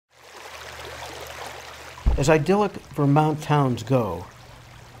As idyllic Vermont towns go,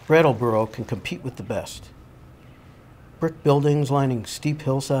 Brattleboro can compete with the best. Brick buildings lining steep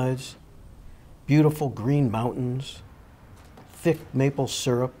hillsides, beautiful green mountains, thick maple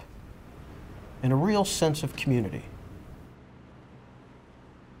syrup, and a real sense of community.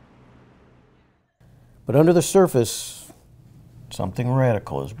 But under the surface, something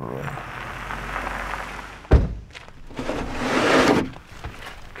radical is brewing.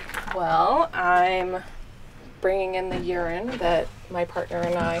 Well, I'm bringing in the urine that my partner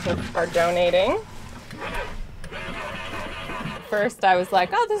and I are donating. First I was like,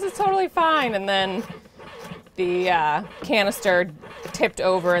 oh, this is totally fine, and then the canister tipped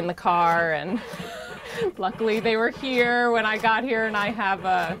over in the car, and luckily they were here when I got here, and I have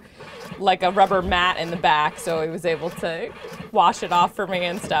a rubber mat in the back, so he was able to wash it off for me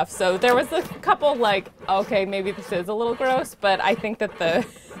and stuff. So there was a couple okay, maybe this is a little gross, but I think that the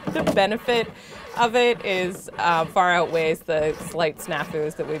benefit of it is far outweighs the slight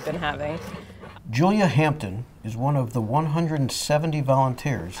snafus that we've been having. Julia Hampton is one of the 170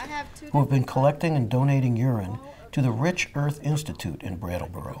 volunteers who have been collecting and donating urine to the Rich Earth Institute in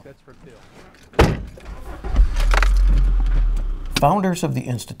Brattleboro. Founders of the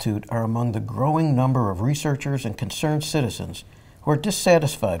Institute are among the growing number of researchers and concerned citizens who are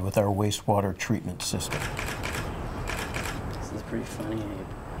dissatisfied with our wastewater treatment system. This is pretty funny, Abe.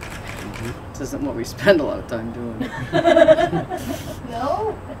 This isn't what we spend a lot of time doing.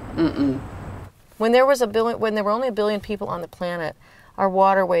 No? Mm-mm. When there were only 1 billion people on the planet, our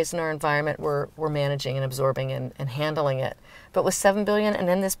waterways and our environment were managing and absorbing and handling it. But with 7 billion and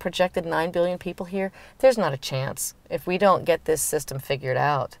then this projected 9 billion people here, there's not a chance if we don't get this system figured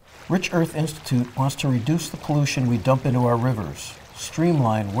out. Rich Earth Institute wants to reduce the pollution we dump into our rivers,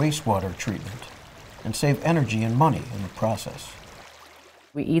 streamline wastewater treatment, and save energy and money in the process.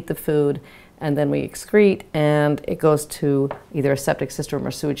 We eat the food and then we excrete, and it goes to either a septic system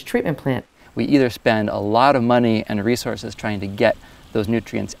or sewage treatment plant. We either spend a lot of money and resources trying to get those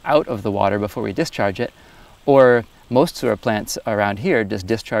nutrients out of the water before we discharge it, or most sewer plants around here just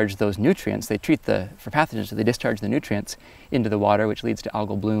discharge those nutrients. They treat for pathogens, so they discharge the nutrients into the water, which leads to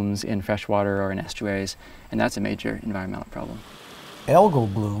algal blooms in freshwater or in estuaries, and that's a major environmental problem.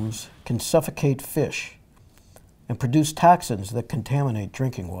 Algal blooms can suffocate fish and produce toxins that contaminate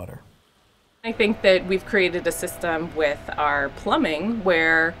drinking water. I think that we've created a system with our plumbing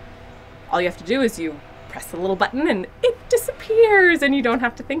where all you have to do is you press a little button and it disappears and you don't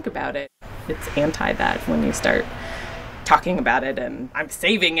have to think about it. It's anti that when you start talking about it and I'm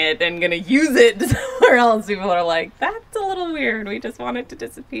saving it and gonna use it somewhere else. People are like, that's a little weird, we just want it to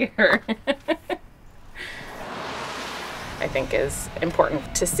disappear. I think is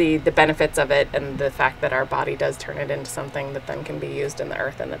important to see the benefits of it and the fact that our body does turn it into something that then can be used in the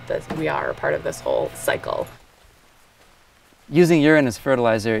earth, and that we are a part of this whole cycle. Using urine as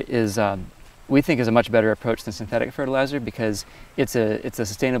fertilizer is, we think, is a much better approach than synthetic fertilizer, because it's a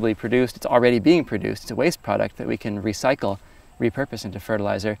sustainably produced, it's already being produced, it's a waste product that we can recycle, repurpose into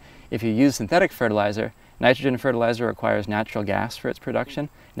fertilizer. If you use synthetic fertilizer, nitrogen fertilizer requires natural gas for its production,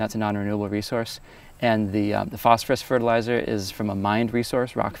 and that's a non-renewable resource. And the phosphorus fertilizer is from a mined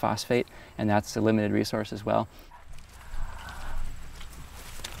resource, rock phosphate, and that's a limited resource as well.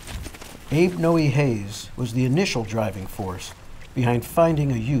 Abe Noe Hayes was the initial driving force behind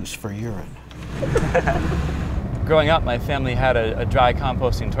finding a use for urine. Growing up, my family had a dry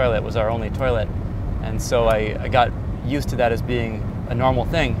composting toilet. It was our only toilet. And so I got used to that as being a normal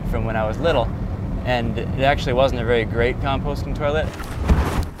thing from when I was little. And it actually wasn't a very great composting toilet.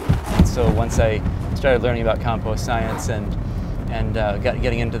 And so once I started learning about compost science and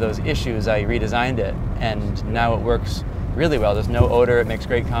getting into those issues, I redesigned it. And now it works really well. There's no odor, it makes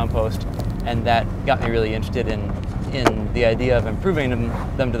great compost. And that got me really interested in the idea of improving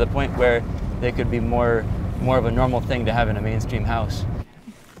them to the point where they could be more of a normal thing to have in a mainstream house.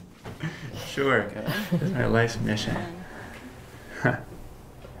 Sure, that's my life's mission.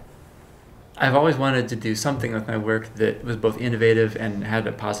 I've always wanted to do something with my work that was both innovative and had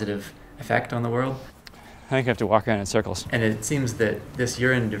a positive effect on the world. I think I have to walk around in circles. And it seems that this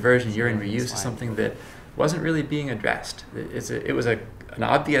urine diversion, urine reuse is something that wasn't really being addressed. It was an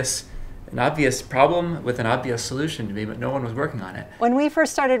obvious problem with an obvious solution to me, but no one was working on it. When we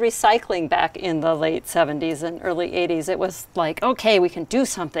first started recycling back in the late 70s and early 80s, it was like, okay, we can do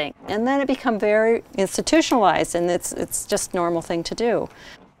something. And then it became very institutionalized, and it's just a normal thing to do.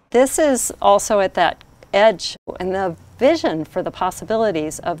 This is also at that edge, and the vision for the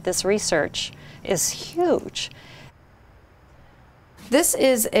possibilities of this research is huge. This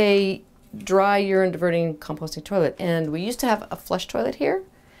is a dry urine diverting composting toilet, and we used to have a flush toilet here.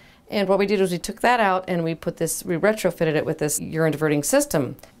 And what we did was we took that out and we retrofitted it with this urine diverting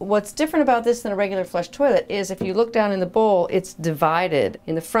system. What's different about this than a regular flush toilet is if you look down in the bowl, it's divided.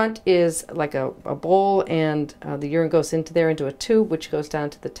 In the front is like a bowl, and the urine goes into a tube, which goes down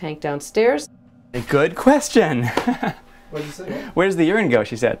to the tank downstairs. Good question. What did you say? Where does the urine go,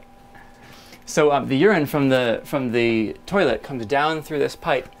 she said. So the urine from the toilet comes down through this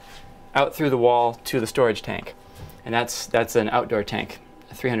pipe, out through the wall to the storage tank. And that's an outdoor tank,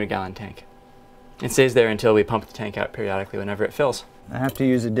 a 300-gallon tank. It stays there until we pump the tank out periodically whenever it fills. I have to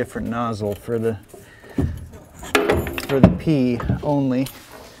use a different nozzle for the pee only.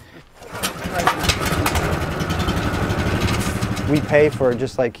 We pay for,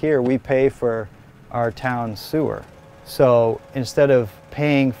 just like here, we pay for our town sewer. So instead of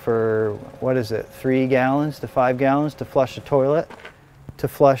paying for, what is it, 3 gallons to 5 gallons to flush a toilet, to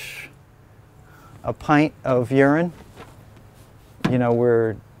flush a pint of urine, you know,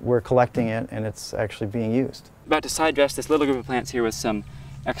 we're collecting it and it's actually being used. About to side dress this little group of plants here with some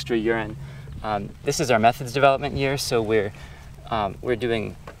extra urine. This is our methods development year, so we're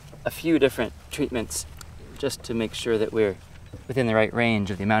doing a few different treatments just to make sure that we're within the right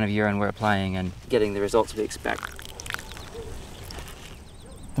range of the amount of urine we're applying and getting the results we expect.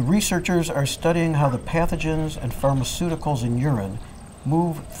 The researchers are studying how the pathogens and pharmaceuticals in urine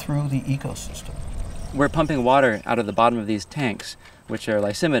move through the ecosystem. We're pumping water out of the bottom of these tanks, which are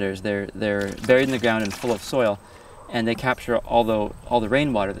lysimeters. They're buried in the ground and full of soil, and they capture all the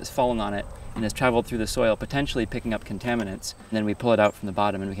rainwater that's fallen on it and has traveled through the soil, potentially picking up contaminants. And then we pull it out from the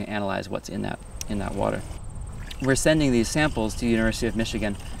bottom and we can analyze what's in that water. We're sending these samples to the University of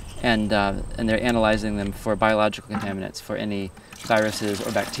Michigan, and they're analyzing them for biological contaminants, for any viruses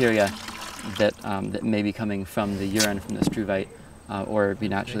or bacteria that may be coming from the urine from the struvite or be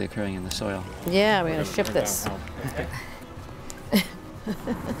naturally occurring in the soil. Yeah, we're going to ship this.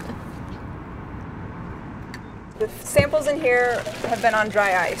 The samples in here have been on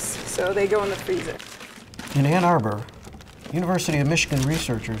dry ice, so they go in the freezer. In Ann Arbor, University of Michigan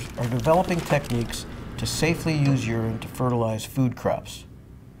researchers are developing techniques to safely use urine to fertilize food crops.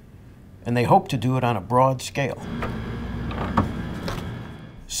 And they hope to do it on a broad scale.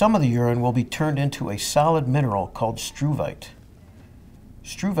 Some of the urine will be turned into a solid mineral called struvite.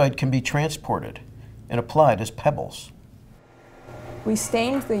 Struvite can be transported and applied as pebbles. We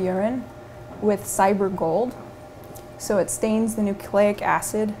stained the urine with cyber gold, so it stains the nucleic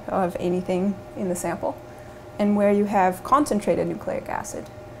acid of anything in the sample. And where you have concentrated nucleic acid,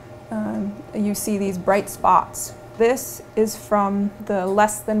 you see these bright spots. This is from the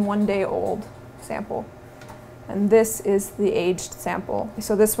less than 1 day old sample, and this is the aged sample.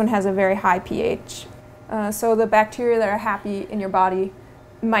 So this one has a very high pH. So the bacteria that are happy in your body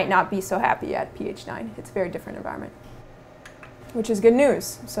might not be so happy at pH 9. It's a very different environment, which is good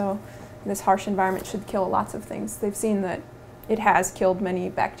news. So this harsh environment should kill lots of things. They've seen that it has killed many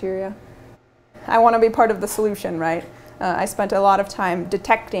bacteria. I want to be part of the solution, right? I spent a lot of time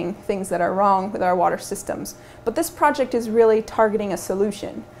detecting things that are wrong with our water systems. But this project is really targeting a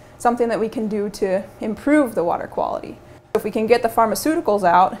solution, something that we can do to improve the water quality. If we can get the pharmaceuticals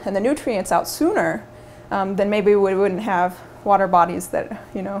out and the nutrients out sooner, then maybe we wouldn't have water bodies that,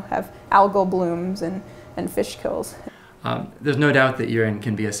 you know, have algal blooms and fish kills. There's no doubt that urine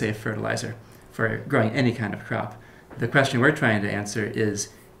can be a safe fertilizer for growing any kind of crop. The question we're trying to answer is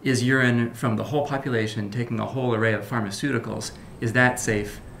urine from the whole population taking a whole array of pharmaceuticals, is that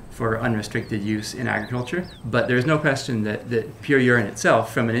safe for unrestricted use in agriculture? But there's no question that pure urine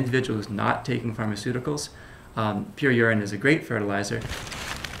itself, from an individual who's not taking pharmaceuticals, pure urine is a great fertilizer.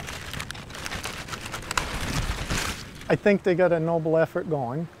 I think they got a noble effort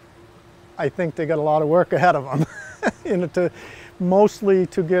going. I think they got a lot of work ahead of them, you know, mostly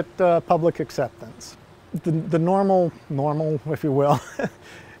to get public acceptance. The normal, if you will,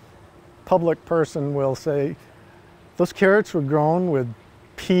 public person will say, those carrots were grown with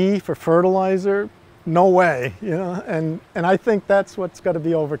pee for fertilizer? No way, you know, and I think that's what's got to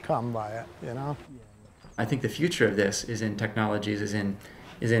be overcome by it, you know. I think the future of this is in technologies, is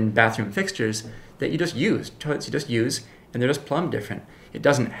in bathroom fixtures that you just use, toilets you just use, and they're just plumbed different. It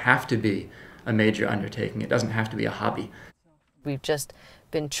doesn't have to be a major undertaking. It doesn't have to be a hobby. We've just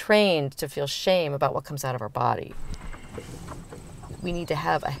been trained to feel shame about what comes out of our body. We need to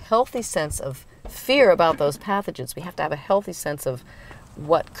have a healthy sense of fear about those pathogens. We have to have a healthy sense of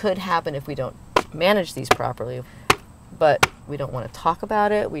what could happen if we don't manage these properly. But we don't want to talk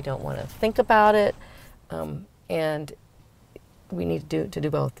about it. We don't want to think about it. And we need to do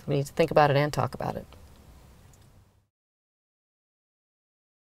both. We need to think about it and talk about it.